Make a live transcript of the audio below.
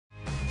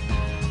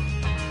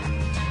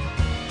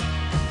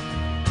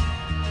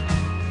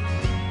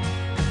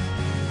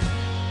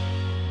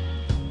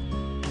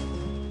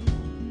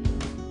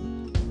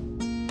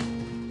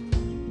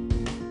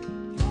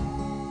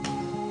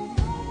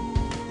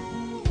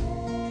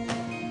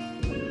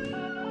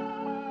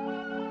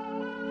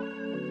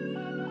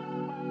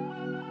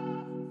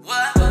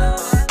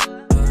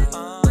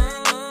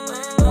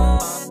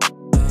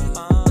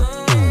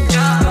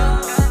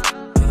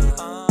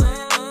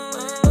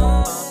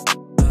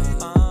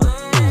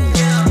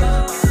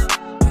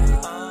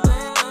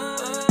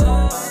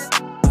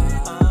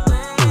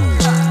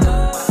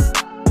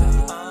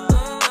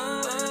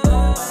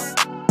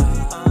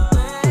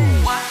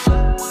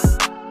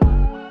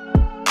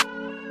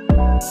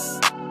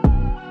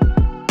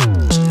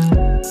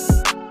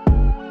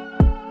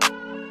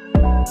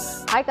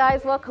Hi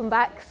guys, welcome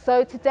back.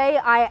 So today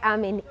I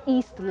am in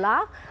East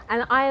La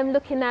and I am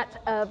looking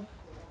at a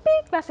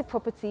big massive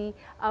property.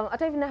 I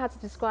don't even know how to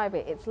describe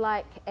it. It's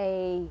like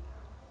a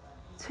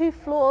 2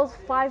 floors,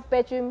 5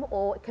 bedroom,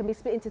 or it can be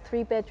split into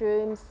 3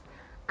 bedrooms.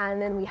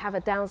 And then we have a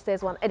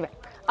downstairs one. Anyway,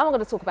 I'm not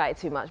going to talk about it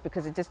too much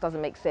because it just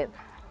doesn't make sense.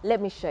 Let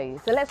me show you.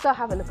 So let's go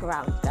have a look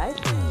around, guys.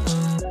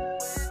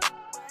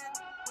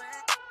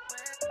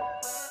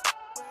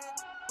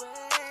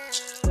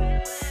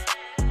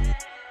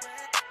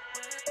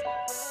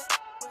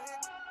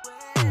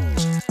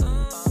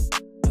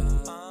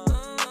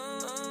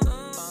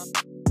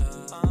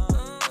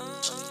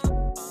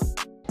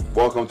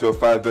 Welcome to a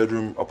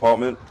 5-bedroom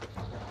apartment.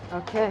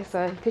 Okay,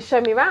 so you can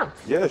show me around.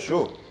 Yeah,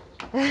 sure.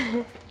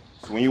 So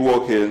when you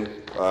walk in,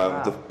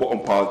 the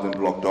bottom part has been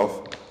blocked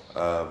off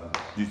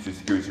due to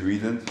security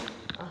reasons.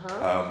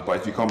 But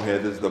if you come here,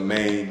 this is the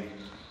main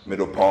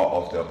middle part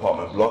of the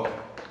apartment block.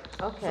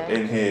 Okay. So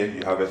in here,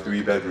 you have a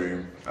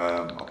 3-bedroom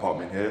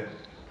apartment here.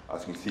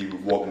 As you can see,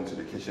 we've walked into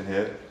the kitchen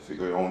here. So you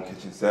got your own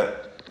kitchen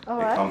set. It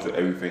comes with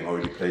everything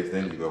already placed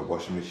in. You got a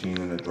washing machine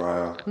and a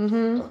dryer,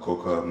 a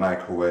cooker, a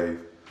microwave.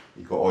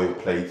 You got all your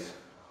plates,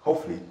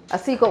 hopefully. I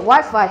see you got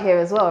Wi-Fi here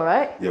as well,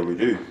 right? Yeah, we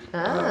do.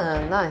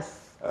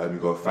 Nice.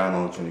 You've got a fan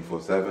on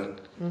 24/7.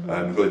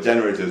 You've got a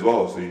generator as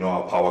well, so you know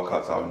how power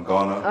cuts out in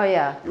Ghana. Oh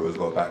yeah. You always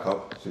got a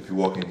backup. So if you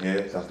walk in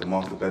here, that's the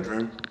master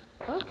bedroom.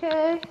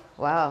 Okay.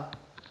 Wow.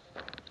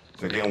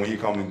 So again, when you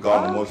come in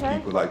Ghana, most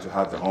people like to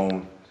have their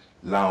own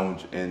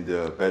lounge in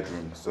the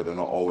bedroom, so they're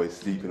not always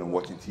sleeping and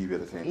watching TV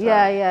at the same time.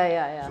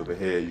 Yeah. So over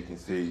here, you can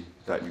see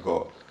that you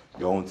got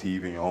your own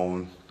TV and your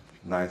own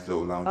nice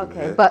little lounge over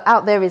here. But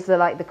out there is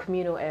the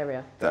communal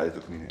area. That is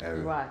the communal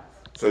area. Right.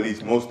 So at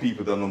least most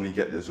people that normally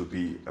get this would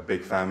be a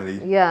big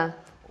family. Yeah.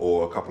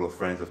 Or a couple of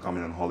friends have come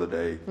in on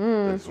holiday.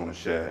 They just want to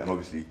share. And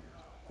obviously,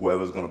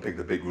 whoever's going to pick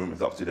the big room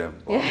is up to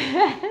them. But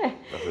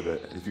that's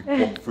it. If you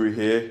walk through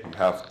here, you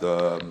have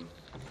the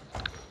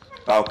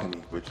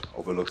balcony, which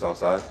overlooks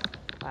outside.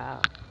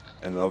 Wow.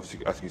 And then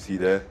obviously, as you can see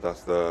there,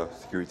 that's the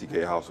security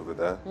gatehouse over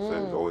there. So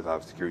you always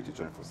have security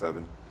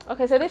 24/7.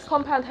 Okay, so this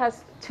compound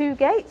has 2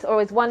 gates,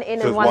 or is one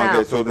in So and one out?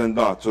 Gate. So then,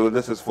 no. So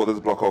this is for this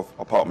block of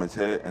apartments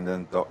here, and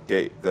then the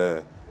gate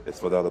there is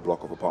for the other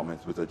block of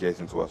apartments, which are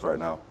adjacent to us right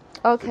now.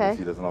 Okay. So you can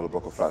see there's another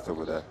block of flats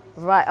over there.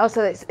 Right. Oh,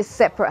 so it's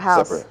separate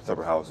house.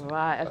 Separate house.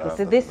 Right. Okay.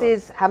 So this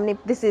is how many?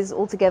 This is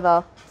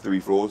altogether 3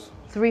 floors.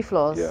 3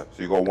 floors. Yeah.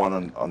 So you got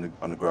one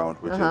on the ground,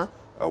 which is a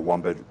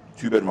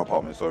 2-bedroom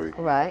apartment. Sorry.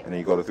 Right. And then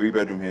you got a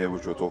 3-bedroom here,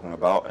 which we're talking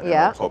about, and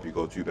then on top you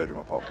got a 2-bedroom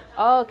apartment.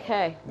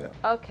 Okay.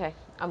 Yeah. Okay.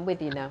 I'm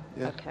with you now.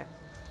 Yeah. Okay.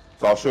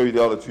 So I'll show you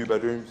the other 2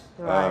 bedrooms.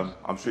 Right.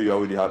 I'm sure you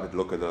already had a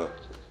look at the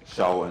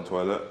shower and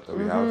toilet that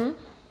we have.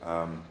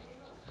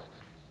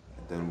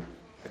 Then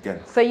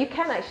again. So you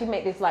can actually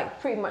make this like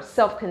pretty much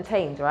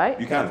self-contained, right?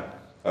 You can.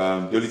 The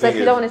only so thing if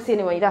you don't want to see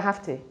anyone, you don't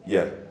have to.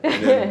 Yeah.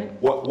 And then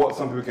what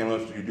some people can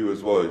also do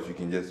as well is you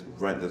can just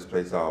rent this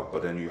place out,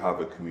 but then you have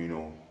a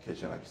communal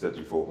kitchen, like you said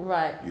before.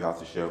 Right. You have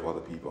to share with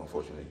other people,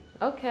 unfortunately.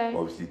 Okay.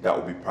 Obviously, that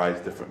will be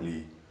priced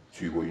differently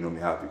to what you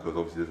normally have because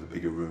obviously there's a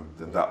bigger room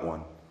than that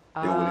one.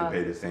 They wouldn't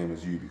pay the same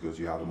as you because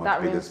you have a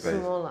much bigger space,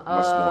 smaller.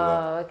 much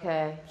smaller. Oh,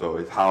 okay. So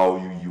it's how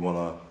you want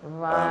to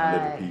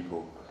live with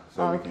people.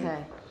 So we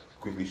can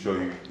quickly show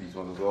you these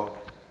ones as well.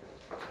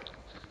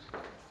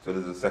 So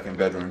there's a 2nd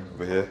bedroom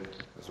over here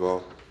as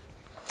well.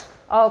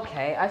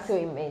 Okay, I see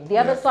what you mean. The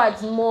other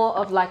side's more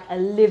of like a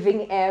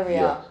living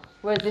area,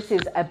 whereas this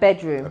is a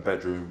bedroom. A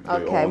bedroom.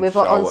 Okay, with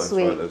an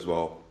ensuite as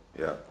well.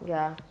 Yeah.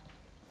 Yeah.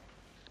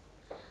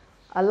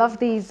 I love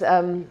these.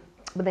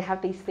 But they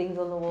have these things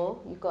on the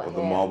wall. You've got here.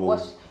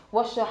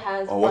 Wash your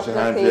hands, brush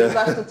your teeth,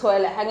 flush the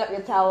toilet, hang up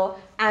your towel,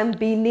 and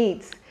be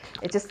neat.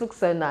 It just looks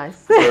so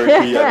nice.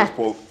 Very key at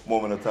this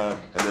moment of time.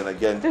 And then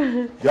again,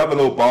 you have a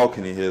little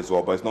balcony here as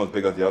well, but it's not as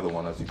big as the other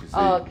one, as you can see.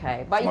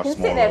 Okay, but you can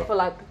sit there for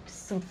like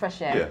some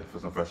fresh air. Yeah, for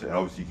some fresh air. And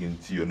obviously you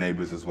can see your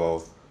neighbours as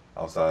well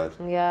outside.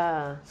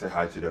 Yeah. Say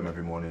hi to them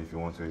every morning if you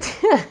want to.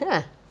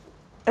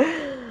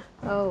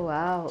 Oh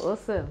wow,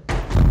 awesome.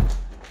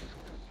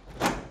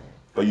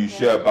 But you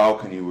share a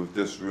balcony with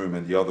this room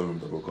and the other room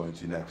that we're going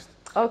to next.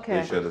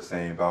 Okay. They share the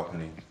same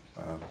balcony.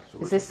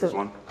 So is this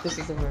one? This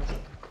is the room.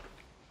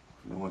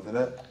 No one's in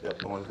it?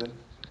 Yep, no one's in.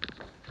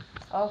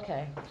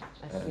 Okay,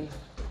 I see.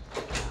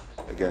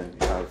 Again,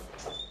 you have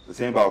the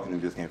same balcony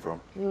we just came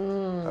from.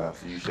 So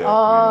you share.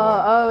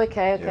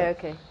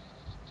 Okay.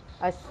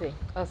 I see.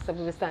 Oh, so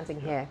we were standing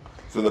here.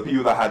 So the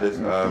people that had this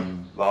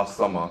last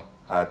summer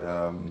had,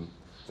 so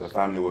the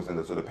family was in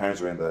there, so the parents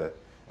were in there,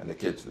 and the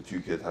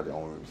 2 kids had their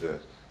own rooms there.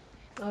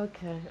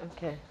 Okay.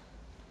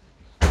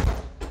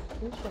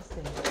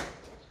 Interesting.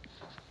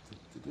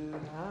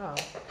 Wow.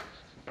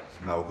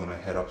 So now we're gonna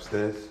head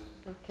upstairs.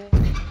 Okay.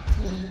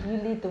 You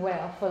lead the way,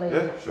 I'll follow you.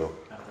 Yeah, sure.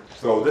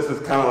 So this is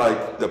kind of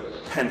like the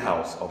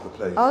penthouse of the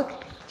place. Okay.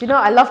 Do you know,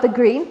 I love the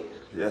green.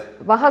 Yeah.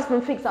 My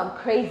husband thinks I'm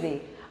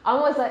crazy. I'm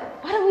always like,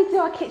 why don't we do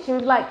our kitchen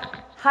with like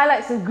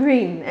highlights of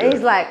green. And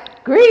he's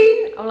like,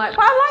 green? I'm like,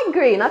 but I like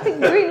green. I think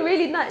green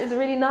is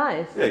really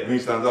nice. Yeah, green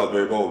stands out,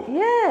 very bold.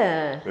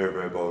 Yeah. Very,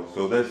 very bold.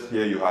 So this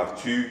here you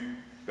have 2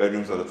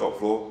 bedrooms at the top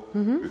floor.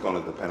 We call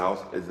it the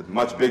penthouse. It's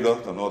much bigger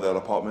than all the other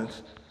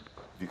apartments.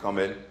 If you come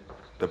in,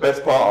 the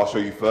best part I'll show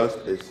you first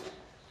is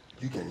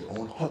you get your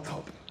own hot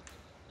tub.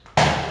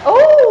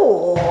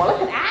 Oh,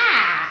 look at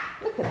that.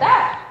 Look at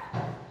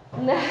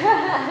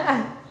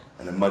that.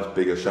 And a much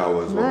bigger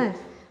shower as well. Nice.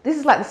 This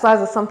is like the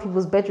size of some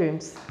people's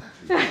bedrooms.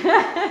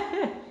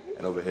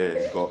 And over here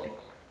you've got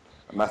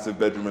a massive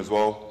bedroom as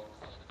well.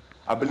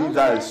 I believe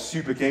that is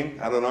super king.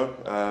 I don't know.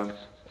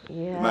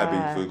 Yeah. It might be.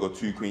 So you've got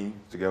 2 queens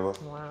together.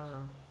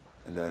 Wow.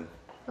 And then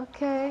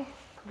okay.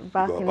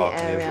 balcony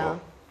Area. as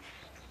well.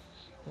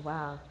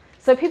 Wow.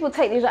 So people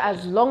take these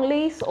as long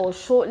lease or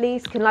short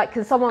lease?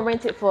 Can someone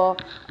rent it for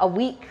a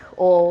week,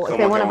 or if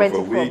they want to rent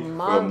it for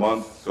a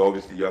month? So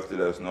obviously you have to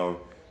let us know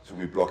so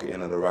we block it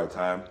in at the right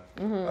time.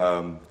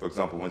 For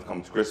example, when it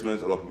comes to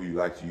Christmas, a lot of people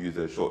like to use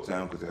it short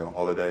term because they're on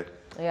holiday.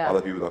 Yeah.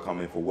 Other people that come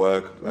in for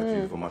work like to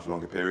use it for a much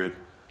longer period.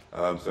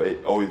 So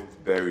it always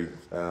varies,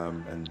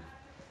 and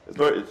it's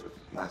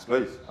a nice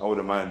place. I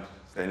wouldn't mind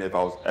staying here if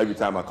I was, every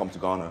time I come to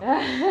Ghana,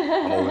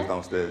 I'm always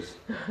downstairs.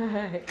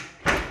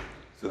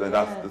 So then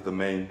that's the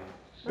main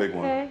big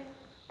one.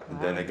 And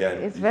then again,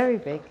 it's very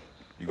big.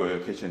 You got your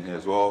kitchen here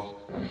as well.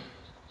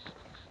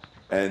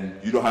 And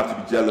you don't have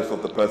to be jealous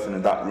of the person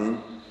in that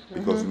room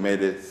because we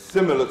made it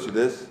similar to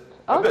this,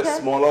 a bit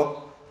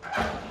smaller,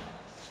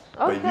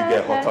 but you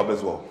get a hot tub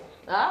as well.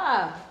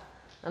 Ah,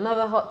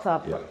 another hot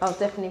tub. Yeah. I'll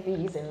definitely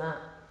be using that.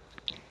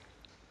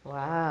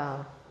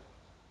 Wow.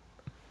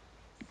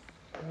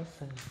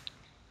 Awesome.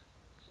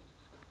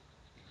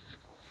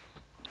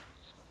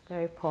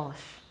 Very posh.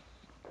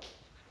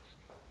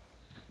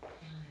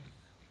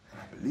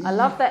 I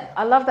love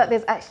that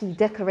there's actually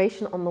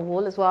decoration on the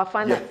wall as well. I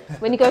find that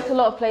when you go to a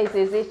lot of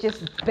places, it's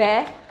just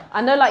bare.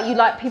 I know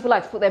people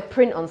like to put their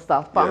print on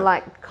stuff, but I'm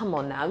like, come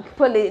on now, you can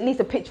put at least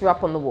a picture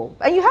up on the wall.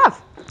 And you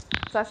have.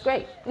 So that's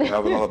great. We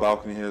have another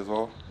balcony here as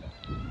well.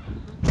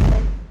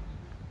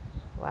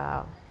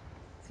 Wow.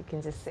 So you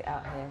can just sit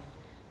out here.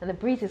 And the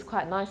breeze is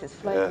quite nice, it's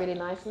flowing really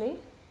nicely.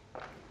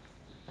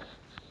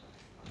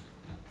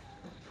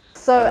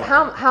 So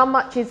how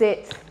much is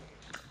it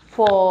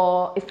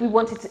for if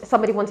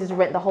somebody wanted to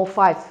rent the whole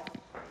 5?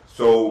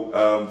 So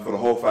for the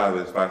whole 5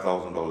 it's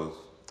 $5,000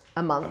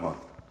 a month.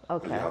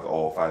 Okay. You have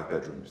all 5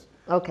 bedrooms.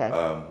 Okay.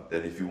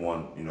 Then if you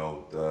want,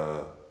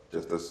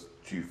 just this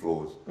 2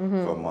 floors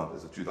for a month,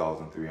 it's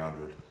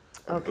 $2,300.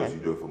 Because you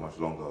do it for much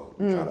longer,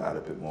 we try to add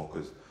a bit more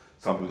because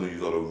some people don't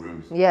use all the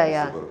rooms.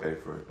 Yeah. Still got to pay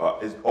for it,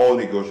 but it's all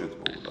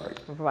negotiable.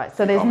 Right.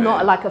 So there's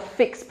not like a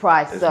fixed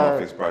price. It's not a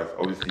fixed price.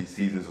 Obviously,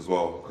 seasons as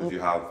well, because you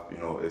have,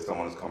 if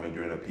someone is coming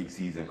during a peak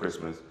season,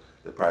 Christmas,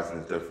 the pricing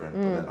is different.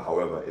 But then,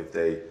 however, if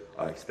they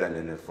are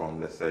extending it from,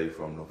 let's say,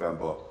 from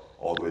November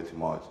all the way to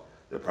March,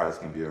 the price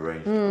can be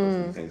arranged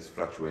because these things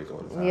fluctuate all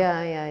the time.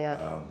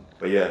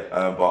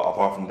 Yeah. But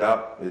apart from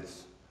that,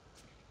 it's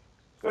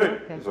all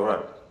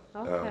right.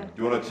 Okay.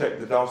 Do you want to check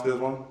the downstairs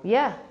one?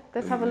 Yeah,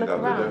 let's have a look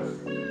around.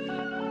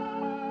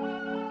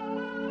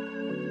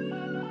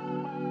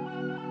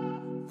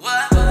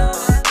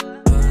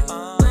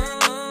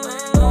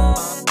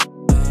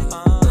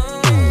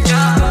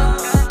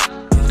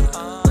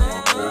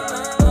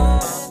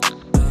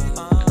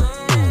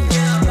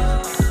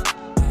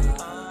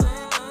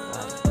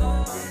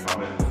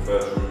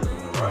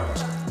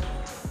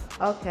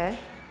 Okay.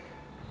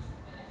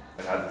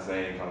 It has the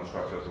same kind of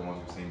structure as the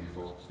ones we've seen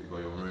before. So you got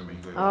your room and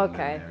you got your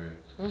living area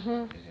in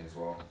here as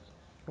well.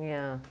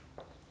 Yeah.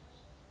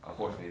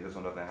 Unfortunately, this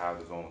one doesn't have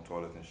its own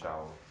toilet and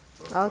shower.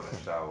 So toilet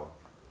and shower,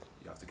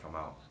 you have to come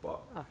out. But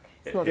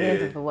it's not the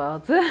end of the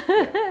world.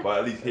 But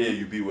at least here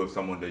you be with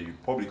someone that you're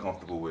probably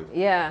comfortable with.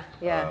 Yeah.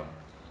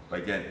 But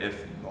again,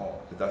 if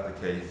that's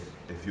the case,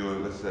 if you're,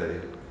 let's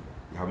say,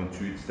 you're having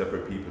 2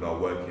 separate people that are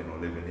working or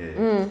living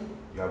here,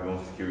 you have your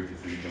own security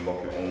so you can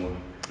lock your own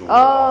door.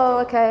 Oh,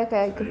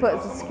 okay. You can put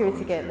a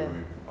security gate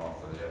there.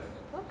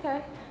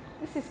 Okay.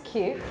 This is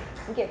cute.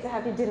 You get to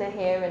have your dinner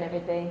here and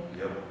everything.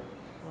 Yep.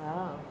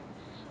 Wow.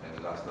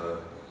 And that's the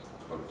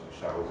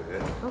shower over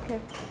here. Okay.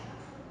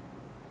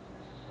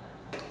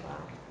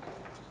 Wow.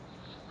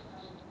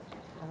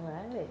 All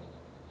right.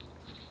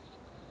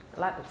 I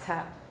like the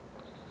tap.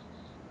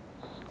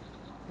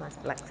 Nice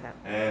black tap.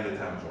 And the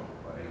time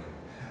anyway.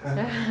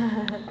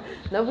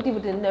 Nobody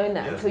would have known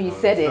that until you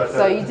said it,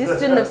 so you just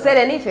shouldn't have said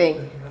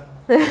anything.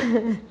 And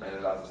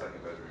then that's the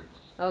second bedroom.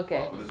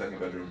 Okay. With the second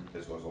bedroom,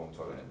 this was on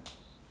toilet.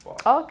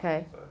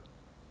 Okay. So.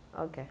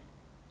 Okay.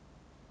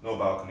 No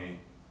balcony,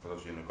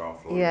 because you're on the ground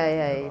floor.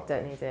 Yeah, you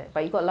don't need it.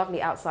 But you've got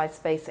lovely outside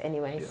space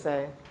anyway,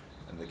 so.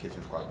 And the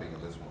kitchen's quite big in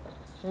this one.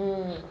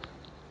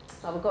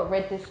 Oh, we've got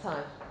red this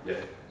time.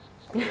 Yeah.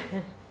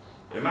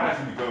 It might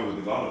actually be going with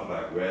the Ghana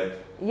flag,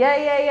 red.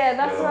 Yeah,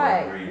 that's yellow,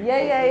 right. Green,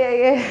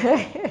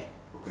 Yeah.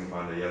 We couldn't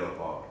find the yellow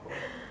part.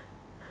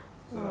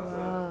 So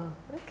wow.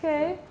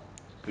 Okay.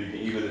 So you can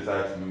either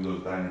decide to move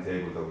those dining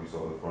tables that we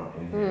saw at the front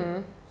in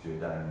here, so your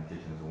dining and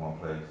kitchen is in one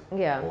place,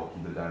 or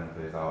keep the dining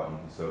place out and you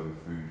can serve your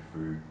food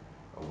through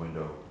a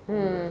window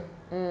over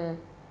there.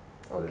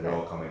 So they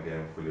all come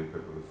again fully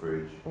equipped with a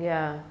fridge,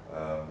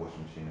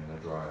 washing machine and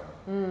a dryer.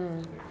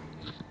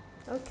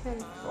 Okay.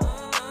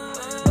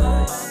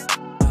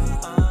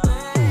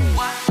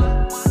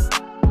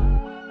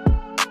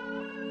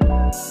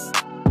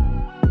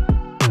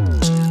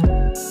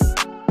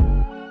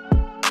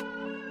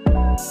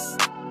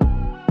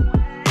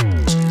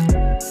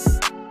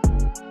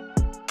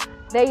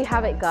 There you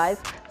have it,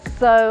 guys.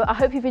 So I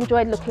hope you've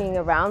enjoyed looking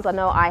around. I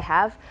know I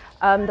have.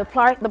 The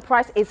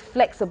price is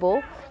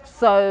flexible,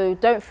 so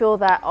don't feel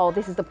that, oh,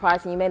 this is the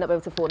price and you may not be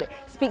able to afford it.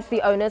 Speak to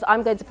the owners.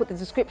 I'm going to put the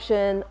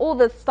description, all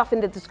the stuff in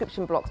the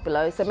description blocks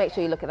below, so make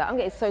sure you look at that. I'm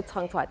getting so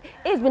tongue-tied.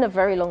 It's been a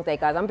very long day,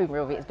 guys. I'm being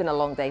real with you. It's been a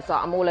long day, so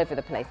I'm all over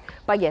the place.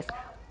 But yes,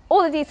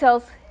 all the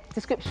details,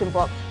 description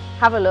box.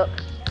 Have a look,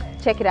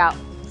 check it out,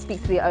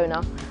 speak to the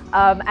owner.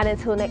 And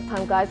until next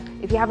time, guys,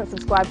 if you haven't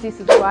subscribed, do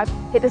subscribe.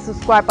 Hit the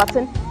subscribe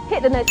button,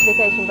 hit the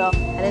notification bell,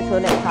 and until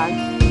next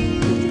time,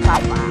 peace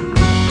out.